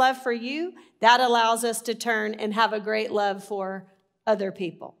great love for you, that allows us to turn and have a great love for other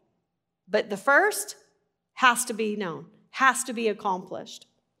people. But the first has to be known, has to be accomplished.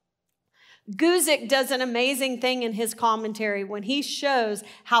 Guzik does an amazing thing in his commentary when he shows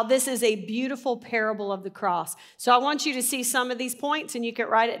how this is a beautiful parable of the cross. So I want you to see some of these points and you could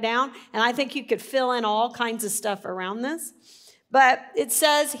write it down. And I think you could fill in all kinds of stuff around this. But it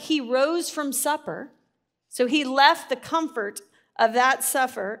says he rose from supper. So he left the comfort of that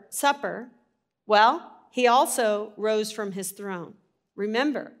supper. Well, he also rose from his throne.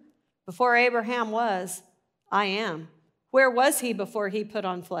 Remember, before Abraham was, I am. Where was he before he put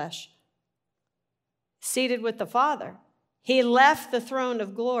on flesh? Seated with the Father. He left the throne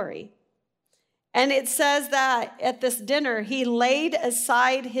of glory. And it says that at this dinner, he laid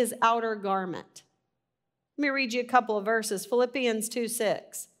aside his outer garment. Let me read you a couple of verses. Philippians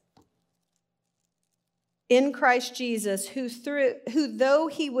 2:6. In Christ Jesus, who though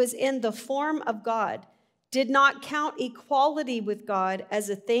he was in the form of God, did not count equality with God as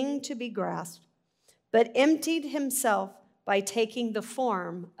a thing to be grasped, but emptied himself by taking the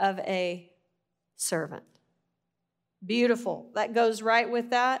form of a servant. Beautiful. That goes right with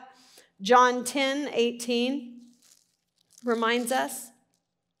that. John 10:18 reminds us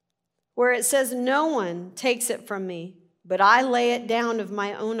where it says, no one takes it from me, but I lay it down of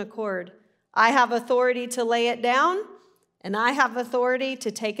my own accord. I have authority to lay it down, and I have authority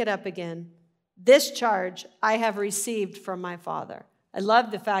to take it up again. This charge I have received from my Father. I love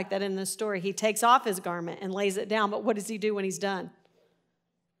the fact that in this story, he takes off his garment and lays it down, but what does he do when he's done?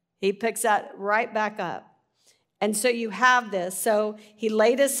 He picks that right back up. And so you have this. So he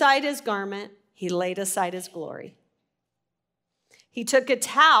laid aside his garment. He laid aside his glory. He took a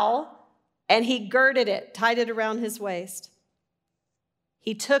towel and he girded it, tied it around his waist.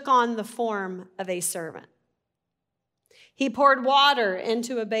 He took on the form of a servant. He poured water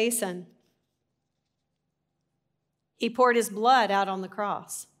into a basin. He poured his blood out on the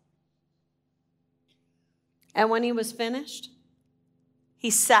cross. And when he was finished, he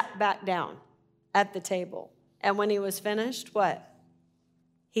sat back down at the table. And when he was finished, what?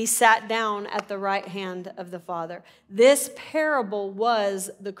 He sat down at the right hand of the Father. This parable was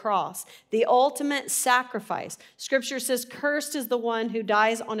the cross, the ultimate sacrifice. Scripture says, cursed is the one who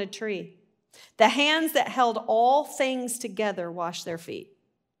dies on a tree. The hands that held all things together wash their feet.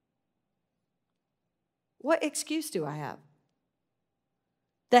 What excuse do I have?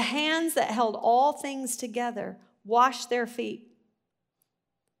 The hands that held all things together wash their feet.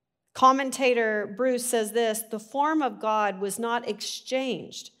 Commentator Bruce says this, the form of God was not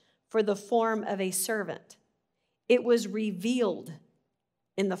exchanged for the form of a servant. It was revealed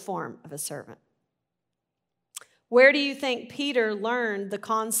in the form of a servant. Where do you think Peter learned the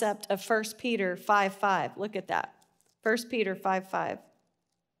concept of 1 Peter 5:5? Look at that. 1 Peter 5:5.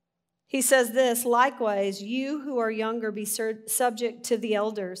 He says this, likewise, you who are younger, be subject to the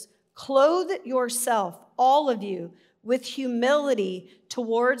elders. Clothe yourself, all of you, with humility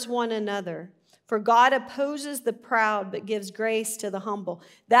towards one another. For God opposes the proud, but gives grace to the humble.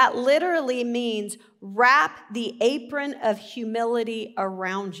 That literally means wrap the apron of humility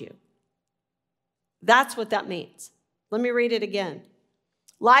around you. That's what that means. Let me read it again.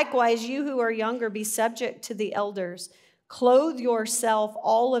 Likewise, you who are younger, be subject to the elders. Clothe yourself,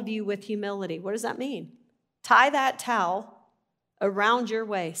 all of you, with humility. What does that mean? Tie that towel around your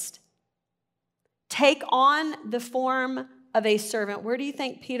waist. Take on the form of a servant. Where do you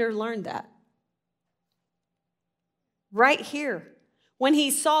think Peter learned that? Right here. When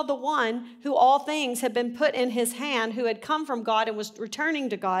he saw the one who all things had been put in his hand, who had come from God and was returning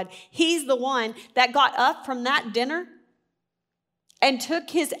to God, he's the one that got up from that dinner and took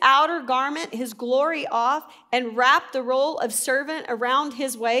his outer garment, his glory off, and wrapped the role of servant around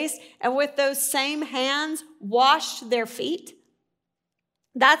his waist, and with those same hands washed their feet.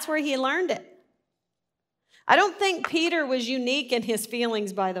 That's where he learned it. I don't think Peter was unique in his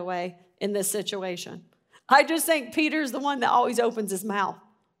feelings, by the way, in this situation. I just think Peter's the one that always opens his mouth.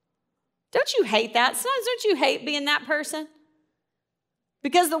 Don't you hate that? Sometimes don't you hate being that person?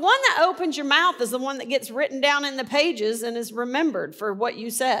 Because the one that opens your mouth is the one that gets written down in the pages and is remembered for what you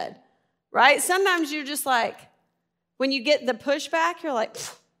said, right? Sometimes you're just like, when you get the pushback, you're like,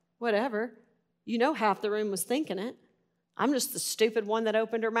 whatever. You know half the room was thinking it. I'm just the stupid one that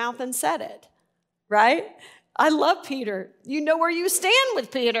opened her mouth and said it, right? I love Peter. You know where you stand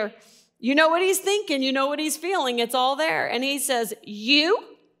with Peter. You know what he's thinking. You know what he's feeling. It's all there. And he says, you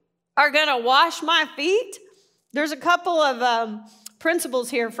are going to wash my feet? There's a couple of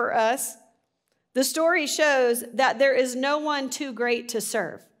principles here for us. The story shows that there is no one too great to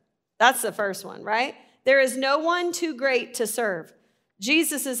serve. That's the first one, right? There is no one too great to serve.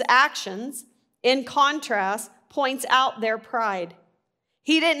 Jesus' actions, in contrast, points out their pride.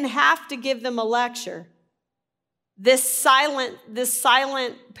 He didn't have to give them a lecture. This silent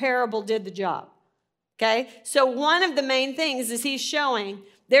parable did the job, okay? So one of the main things is he's showing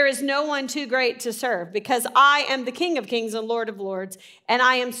there is no one too great to serve because I am the King of Kings and Lord of Lords, and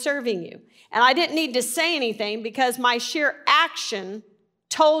I am serving you. And I didn't need to say anything because my sheer action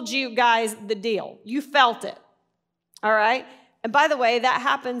told you guys the deal. You felt it, all right? And by the way, that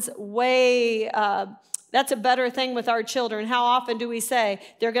happens that's a better thing with our children. How often do we say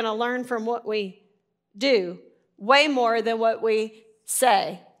they're going to learn from what we do? Way more than what we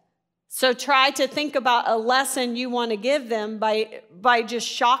say. So try to think about a lesson you want to give them by just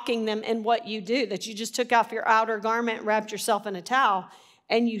shocking them in what you do, that you just took off your outer garment, wrapped yourself in a towel,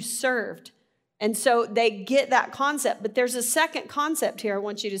 and you served. And so they get that concept. But there's a second concept here I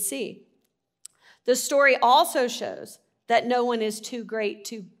want you to see. The story also shows that no one is too great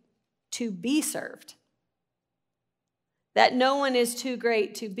to be served. That no one is too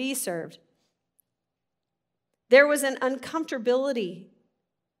great to be served. There was an uncomfortability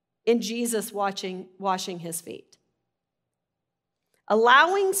in Jesus washing his feet.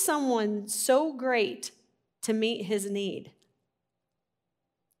 Allowing someone so great to meet his need.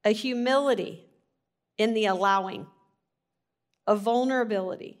 A humility in the allowing. A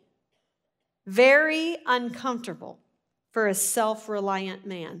vulnerability. Very uncomfortable for a self-reliant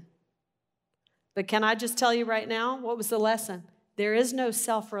man. But can I just tell you right now, what was the lesson? There is no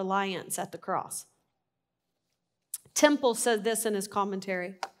self-reliance at the cross. Temple said this in his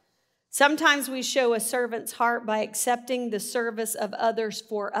commentary. Sometimes we show a servant's heart by accepting the service of others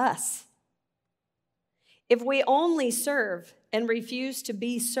for us. If we only serve and refuse to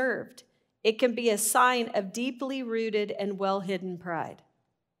be served, it can be a sign of deeply rooted and well-hidden pride.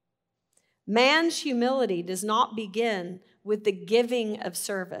 Man's humility does not begin with the giving of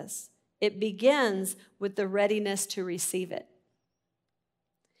service. It begins with the readiness to receive it.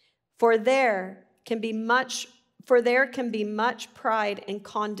 For there can be much pride and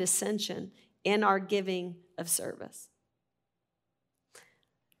condescension in our giving of service.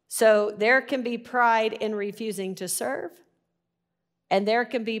 So there can be pride in refusing to serve, and there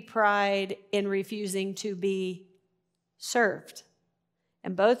can be pride in refusing to be served.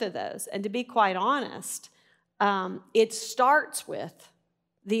 And both of those. And to be quite honest, it starts with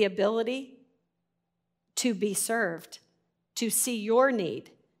the ability to be served, to see your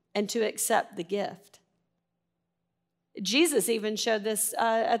need, and to accept the gift. Jesus even showed this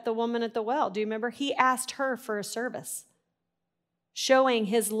at the woman at the well. Do you remember? He asked her for a service, showing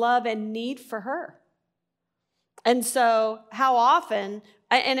his love and need for her. And so how often,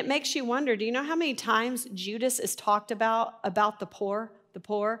 and it makes you wonder, do you know how many times Judas is talked about the poor, the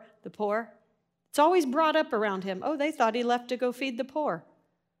poor, the poor? It's always brought up around him. Oh, they thought he left to go feed the poor.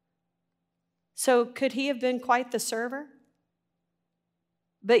 So could he have been quite the server?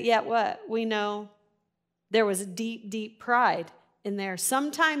 But yet what? We know there was deep, deep pride in there.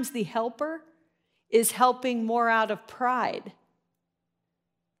 Sometimes the helper is helping more out of pride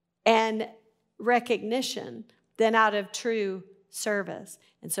and recognition than out of true service.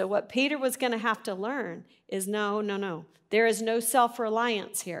 And so what Peter was going to have to learn is no. There is no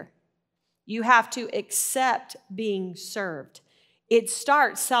self-reliance here. You have to accept being served.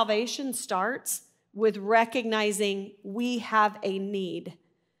 Salvation starts with recognizing we have a need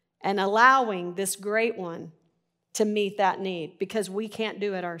and allowing this great one to meet that need because we can't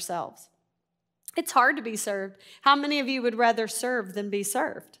do it ourselves. It's hard to be served. How many of you would rather serve than be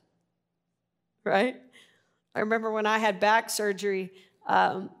served? Right? I remember when I had back surgery,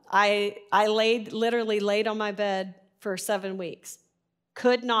 I literally laid on my bed for 7 weeks.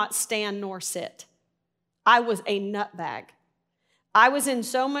 Could not stand nor sit. I was a nutbag. I was in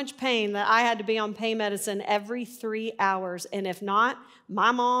so much pain that I had to be on pain medicine every 3 hours. And if not,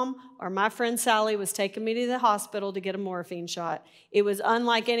 my mom or my friend Sally was taking me to the hospital to get a morphine shot. It was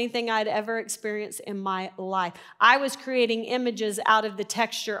unlike anything I'd ever experienced in my life. I was creating images out of the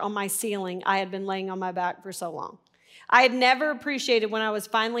texture on my ceiling. I had been laying on my back for so long. I had never appreciated when I was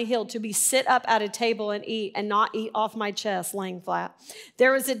finally healed to be sit up at a table and eat and not eat off my chest laying flat.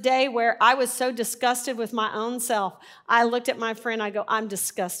 There was a day where I was so disgusted with my own self. I looked at my friend. I go, I'm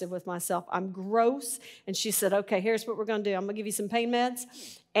disgusted with myself. I'm gross. And she said, okay, here's what we're going to do. I'm going to give you some pain meds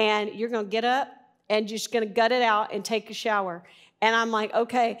and you're going to get up and you're just going to gut it out and take a shower. And I'm like,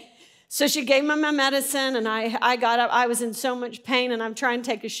 okay. So she gave me my medicine, and I got up. I was in so much pain, and I'm trying to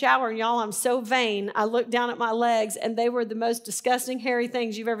take a shower. And y'all, I'm so vain. I looked down at my legs, and they were the most disgusting, hairy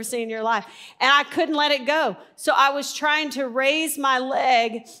things you've ever seen in your life. And I couldn't let it go. So I was trying to raise my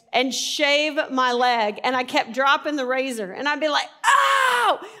leg and shave my leg, and I kept dropping the razor. And I'd be like,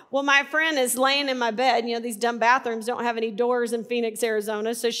 oh! Well, my friend is laying in my bed. You know, these dumb bathrooms don't have any doors in Phoenix,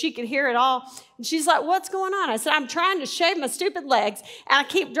 Arizona, so she could hear it all. And she's like, what's going on? I said, I'm trying to shave my stupid legs, and I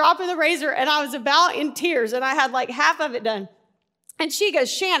keep dropping the razor, and I was about in tears, and I had like half of it done. And she goes,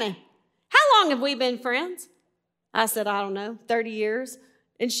 Shannon, how long have we been friends? I said, I don't know, 30 years.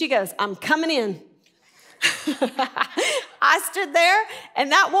 And she goes, I'm coming in. I stood there,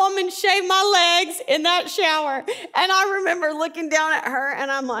 and that woman shaved my legs in that shower. And I remember looking down at her,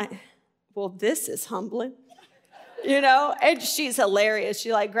 and I'm like, well, this is humbling. You know, and she's hilarious.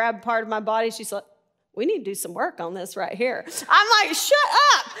 She like grabbed part of my body. She's like, we need to do some work on this right here. I'm like, shut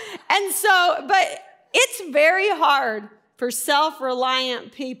up. And so, but it's very hard for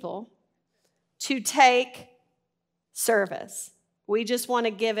self-reliant people to take service. We just want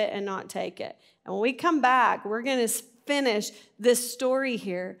to give it and not take it. And when we come back, we're going to finish this story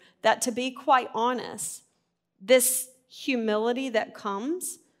here that, to be quite honest, this humility that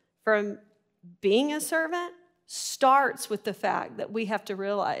comes from being a servant starts with the fact that we have to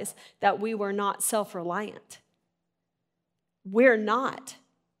realize that we were not self-reliant. We're not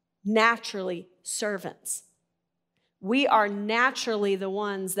naturally servants. We are naturally the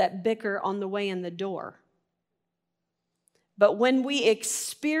ones that bicker on the way in the door. But when we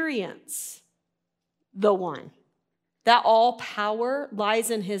experience the one, that all power lies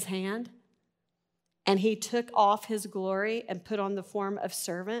in his hand, and he took off his glory and put on the form of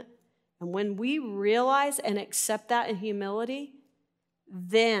servant. And when we realize and accept that in humility,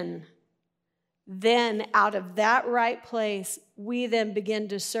 then out of that right place, we then begin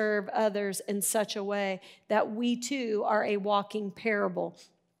to serve others in such a way that we too are a walking parable,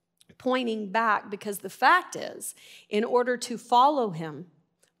 pointing back, because the fact is, in order to follow him,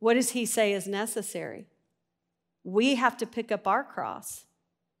 what does he say is necessary? We have to pick up our cross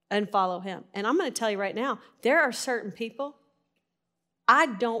and follow him. And I'm going to tell you right now, there are certain people I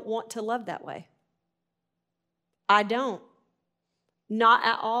don't want to love that way. I don't. Not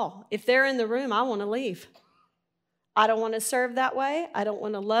at all. If they're in the room, I want to leave. I don't want to serve that way. I don't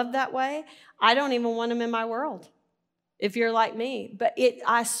want to love that way. I don't even want them in my world, if you're like me. But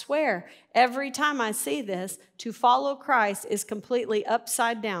I swear, every time I see this, to follow Christ is completely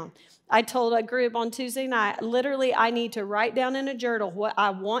upside down. I told a group on Tuesday night, literally, I need to write down in a journal what I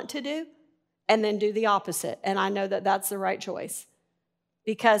want to do and then do the opposite. And I know that that's the right choice,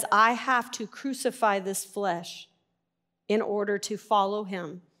 because I have to crucify this flesh in order to follow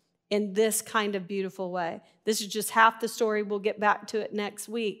him in this kind of beautiful way. This is just half the story. We'll get back to it next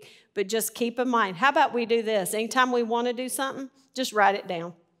week. But just keep in mind, how about we do this? Anytime we want to do something, just write it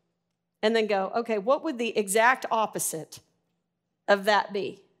down. And then go, okay, what would the exact opposite of that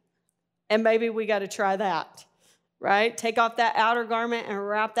be? And maybe we got to try that, right? Take off that outer garment and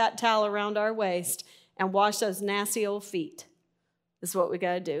wrap that towel around our waist and wash those nasty old feet. This is what we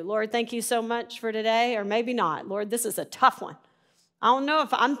got to do. Lord, thank you so much for today, or maybe not. Lord, this is a tough one. I don't know if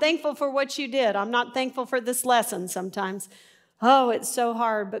I'm thankful for what you did. I'm not thankful for this lesson sometimes. Oh, it's so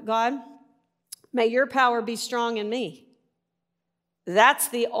hard. But God, May your power be strong in me. That's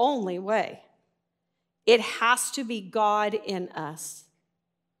the only way. It has to be God in us.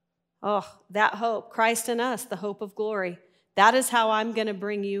 Oh, that hope, Christ in us, the hope of glory. That is how I'm going to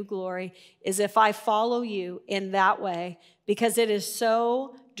bring you glory, is if I follow you in that way, because it is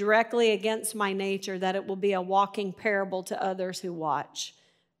so directly against my nature that it will be a walking parable to others who watch.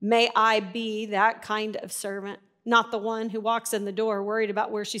 May I be that kind of servant, not the one who walks in the door worried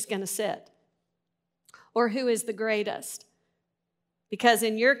about where she's going to sit or who is the greatest. Because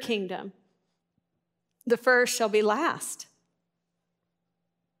in your kingdom, the first shall be last.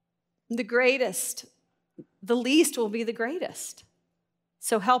 The greatest, the least will be the greatest.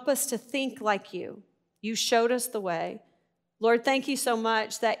 So help us to think like you. You showed us the way. Lord, thank you so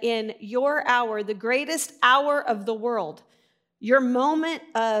much that in your hour, the greatest hour of the world, your moment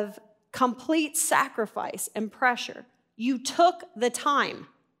of complete sacrifice and pressure, you took the time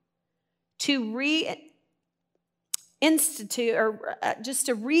to reinstitute or just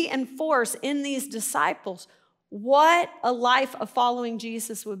to reinforce in these disciples what a life of following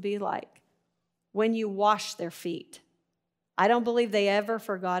Jesus would be like when you wash their feet. I don't believe they ever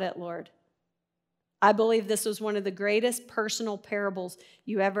forgot it, Lord. I believe this was one of the greatest personal parables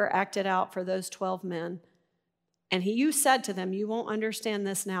you ever acted out for those 12 men. And you said to them, you won't understand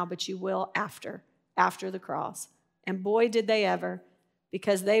this now, but you will after the cross. And boy, did they ever,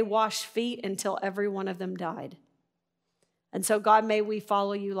 because they washed feet until every one of them died. And so, God, may we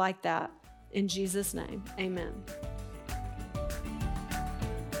follow you like that. In Jesus' name, amen.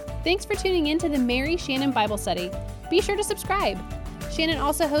 Thanks for tuning in to the Mary Shannon Bible Study. Be sure to subscribe. Shannon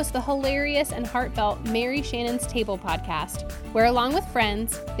also hosts the hilarious and heartfelt Mary Shannon's Table podcast, where along with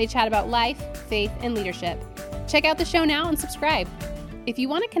friends, they chat about life, faith, and leadership. Check out the show now and subscribe. If you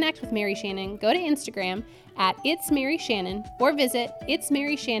want to connect with Mary Shannon, go to Instagram at @itsmaryshannon or visit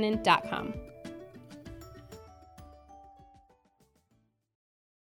itsmaryshannon.com.